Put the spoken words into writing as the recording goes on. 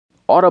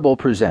Audible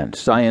presents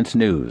Science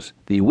News,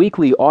 the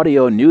weekly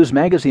audio news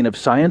magazine of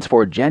science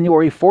for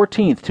January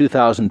 14,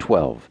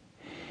 2012.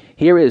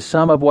 Here is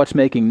some of what's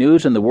making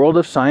news in the world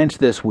of science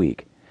this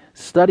week.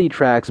 Study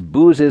tracks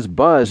booze's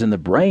buzz in the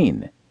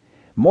brain.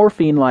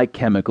 Morphine-like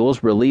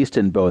chemicals released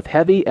in both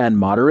heavy and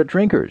moderate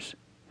drinkers.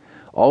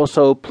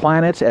 Also,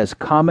 planets as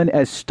common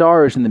as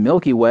stars in the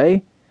Milky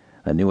Way.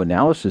 A new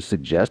analysis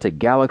suggests a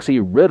galaxy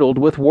riddled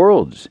with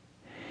worlds.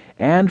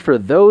 And for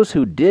those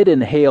who did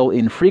inhale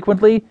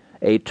infrequently,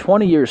 a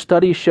 20-year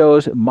study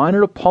shows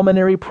minor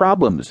pulmonary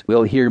problems.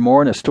 We'll hear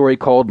more in a story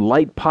called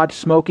Light Pot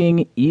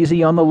Smoking,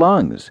 Easy on the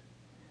Lungs.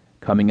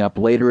 Coming up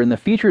later in the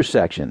features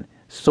section,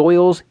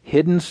 soil's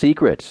hidden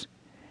secrets.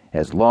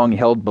 As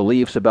long-held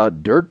beliefs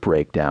about dirt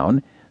break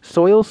down,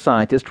 soil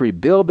scientists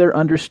rebuild their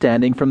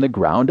understanding from the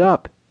ground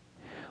up.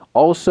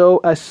 Also,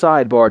 a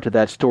sidebar to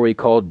that story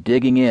called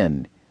Digging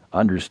In,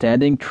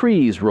 understanding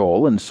trees'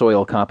 role in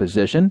soil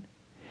composition.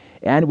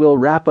 And we'll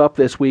wrap up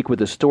this week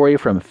with a story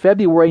from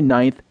February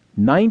 9th,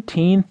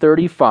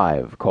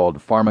 1935, called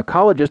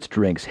Pharmacologist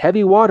Drinks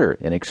Heavy Water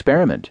in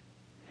Experiment.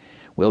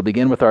 We'll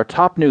begin with our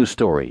top news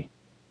story.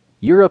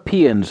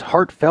 Europeans'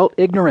 heartfelt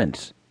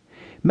ignorance.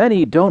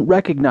 Many don't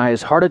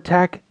recognize heart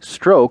attack,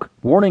 stroke,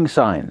 warning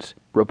signs,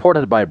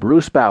 reported by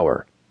Bruce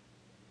Bauer.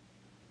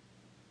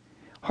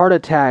 Heart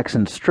attacks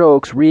and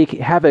strokes wreak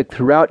havoc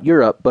throughout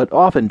Europe but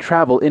often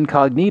travel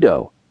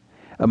incognito.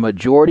 A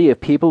majority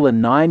of people in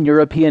 9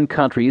 European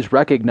countries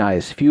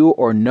recognize few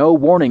or no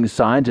warning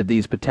signs of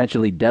these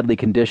potentially deadly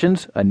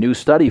conditions, a new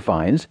study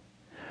finds.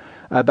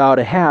 About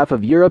a half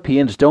of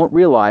Europeans don't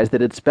realize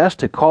that it's best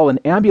to call an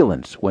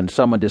ambulance when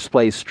someone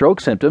displays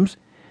stroke symptoms,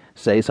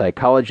 say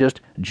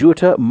psychologist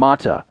Jutta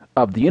Mata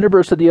of the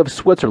University of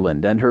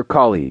Switzerland and her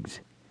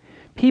colleagues.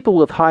 People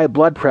with high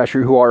blood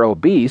pressure who are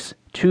obese,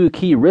 2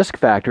 key risk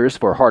factors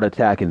for heart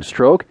attack and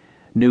stroke,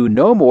 knew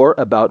no more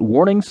about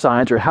warning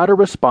signs or how to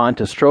respond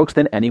to strokes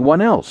than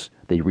anyone else,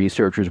 the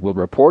researchers will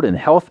report in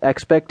Health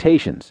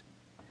Expectations.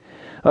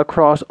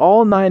 Across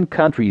all 9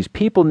 countries,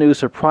 people knew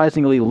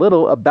surprisingly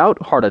little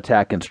about heart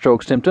attack and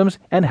stroke symptoms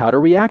and how to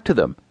react to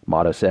them,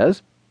 Mata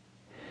says.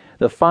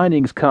 The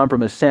findings come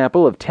from a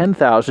sample of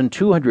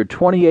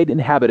 10,228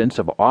 inhabitants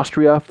of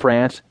Austria,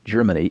 France,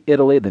 Germany,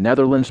 Italy, the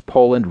Netherlands,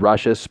 Poland,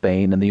 Russia,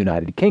 Spain, and the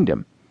United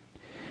Kingdom.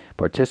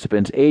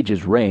 Participants'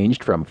 ages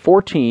ranged from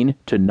 14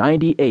 to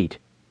 98.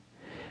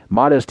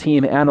 Mata's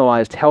team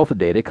analyzed health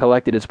data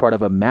collected as part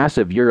of a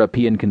massive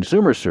European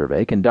consumer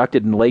survey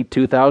conducted in late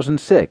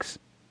 2006.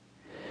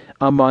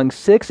 Among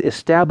 6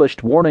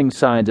 established warning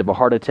signs of a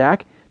heart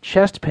attack,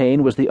 chest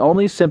pain was the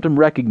only symptom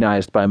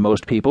recognized by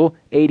most people,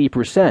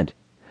 80%.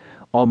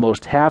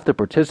 Almost half the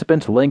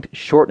participants linked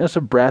shortness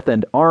of breath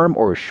and arm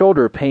or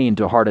shoulder pain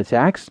to heart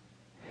attacks.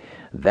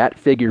 That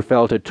figure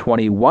fell to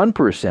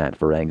 21%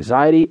 for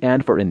anxiety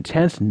and for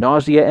intense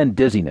nausea and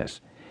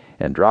dizziness,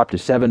 and dropped to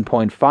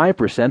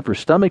 7.5% for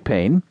stomach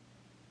pain.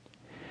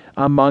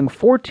 Among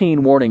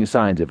 14 warning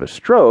signs of a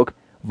stroke,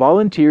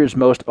 volunteers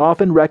most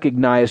often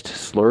recognized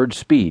slurred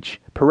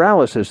speech,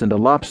 paralysis, and a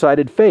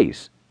lopsided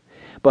face.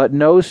 But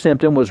no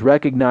symptom was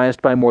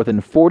recognized by more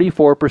than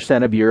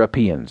 44% of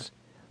Europeans.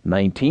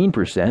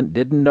 19%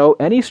 didn't know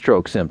any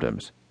stroke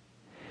symptoms.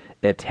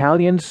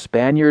 Italians,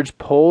 Spaniards,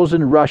 Poles,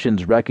 and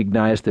Russians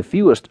recognized the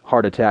fewest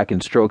heart attack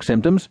and stroke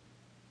symptoms.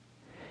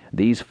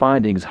 These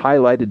findings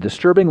highlight a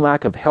disturbing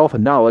lack of health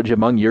knowledge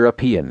among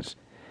Europeans,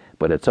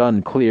 but it's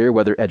unclear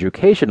whether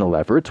educational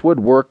efforts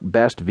would work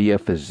best via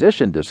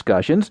physician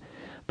discussions,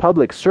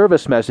 public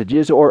service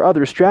messages, or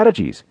other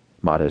strategies,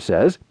 Mata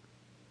says.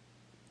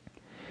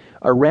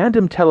 A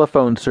random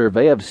telephone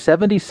survey of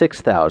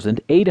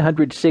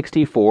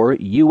 76,864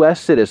 U.S.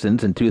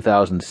 citizens in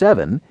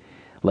 2007,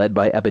 led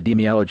by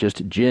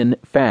epidemiologist Jin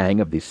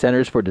Fang of the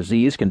Centers for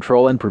Disease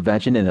Control and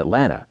Prevention in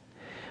Atlanta,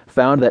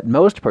 found that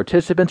most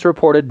participants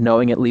reported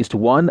knowing at least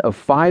one of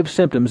 5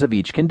 symptoms of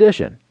each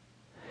condition.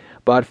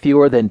 But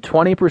fewer than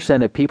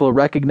 20% of people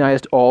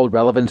recognized all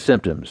relevant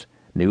symptoms,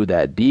 knew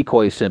that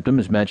decoy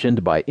symptoms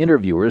mentioned by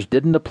interviewers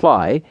didn't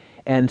apply,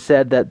 and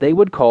said that they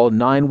would call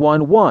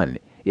 911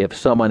 if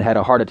someone had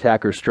a heart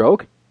attack or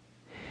stroke.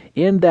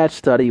 In that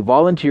study,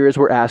 volunteers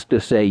were asked to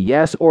say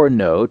yes or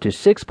no to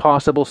 6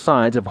 possible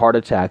signs of heart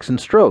attacks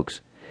and strokes,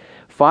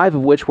 5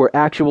 of which were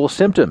actual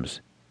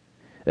symptoms.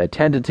 A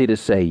tendency to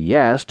say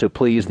yes to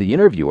please the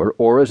interviewer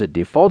or as a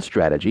default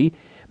strategy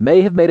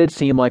may have made it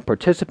seem like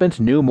participants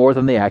knew more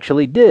than they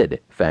actually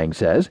did, Fang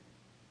says.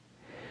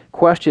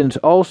 Questions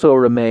also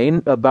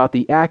remain about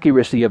the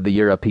accuracy of the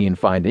European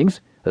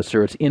findings,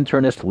 asserts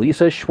internist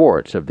Lisa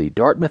Schwartz of the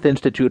Dartmouth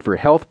Institute for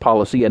Health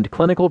Policy and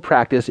Clinical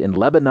Practice in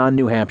Lebanon,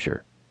 New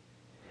Hampshire.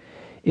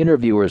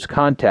 Interviewers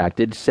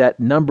contacted set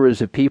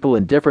numbers of people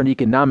in different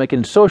economic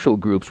and social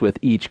groups with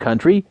each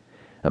country,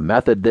 a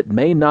method that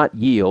may not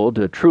yield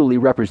a truly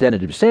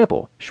representative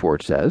sample,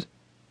 Schwartz says.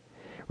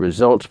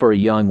 Results for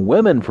young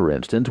women, for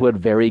instance, would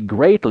vary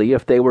greatly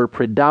if they were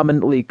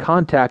predominantly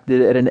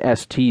contacted at an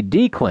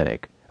STD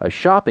clinic, a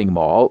shopping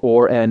mall,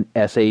 or an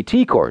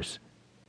SAT course.